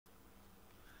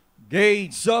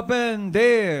Gates open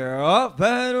there, up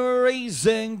and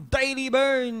racing, Daily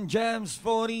Burn, jams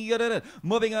 40,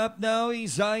 moving up now,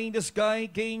 he's eyeing the sky,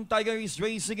 King Tiger is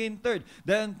racing in third,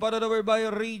 then followed over by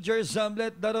Rangers,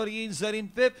 Hamlet, Dadori inside in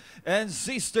fifth, and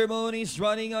Sister Moon is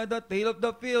running at the tail of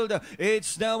the field.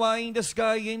 It's now eyeing the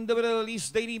sky, in the middle is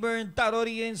Daily Burn,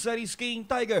 Dadori inside is King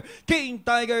Tiger,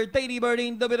 Daily Burn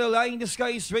in the middle, eyeing the sky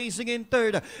is racing in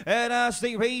third, and as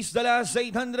they race the last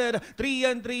 800, 3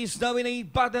 and 3 is now in a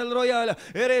battle royal.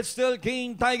 It is still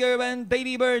King Tiger and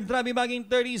Daily Burn driving back in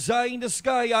 30, in the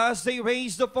sky as they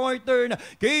race the fourth turn.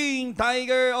 King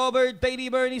Tiger over Daily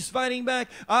Burn is fighting back.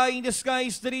 In the sky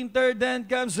still in third. Then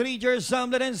comes Rangers,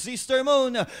 Hamlet and Sister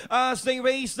Moon as they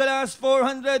race the last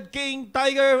 400. King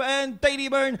Tiger and Daily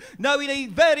Burn now in a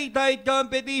very tight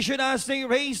competition as they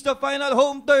race the final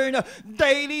home turn.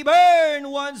 Daily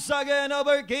Burn once again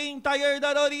over King Tiger,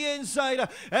 that on the inside,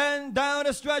 and down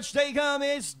the stretch they come.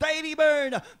 It's Daily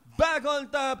Burn back on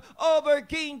top over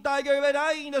King Tiger, but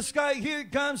high in the sky here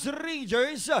comes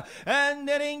Rangers, and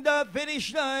nearing the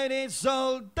finish line it's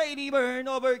all Daily Burn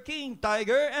over King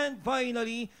Tiger, and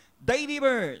finally Daily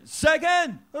Burn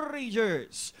second,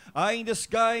 Rangers. High in the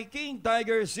sky, King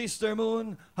Tiger, Sister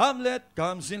Moon, Hamlet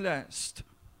comes in last.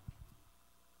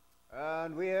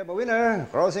 And we have a winner,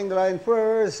 crossing the line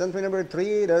first, entry number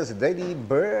 3, that's Daily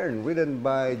Burn, ridden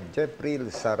by T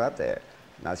ZARATE.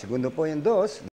 Na segundo po yung dos.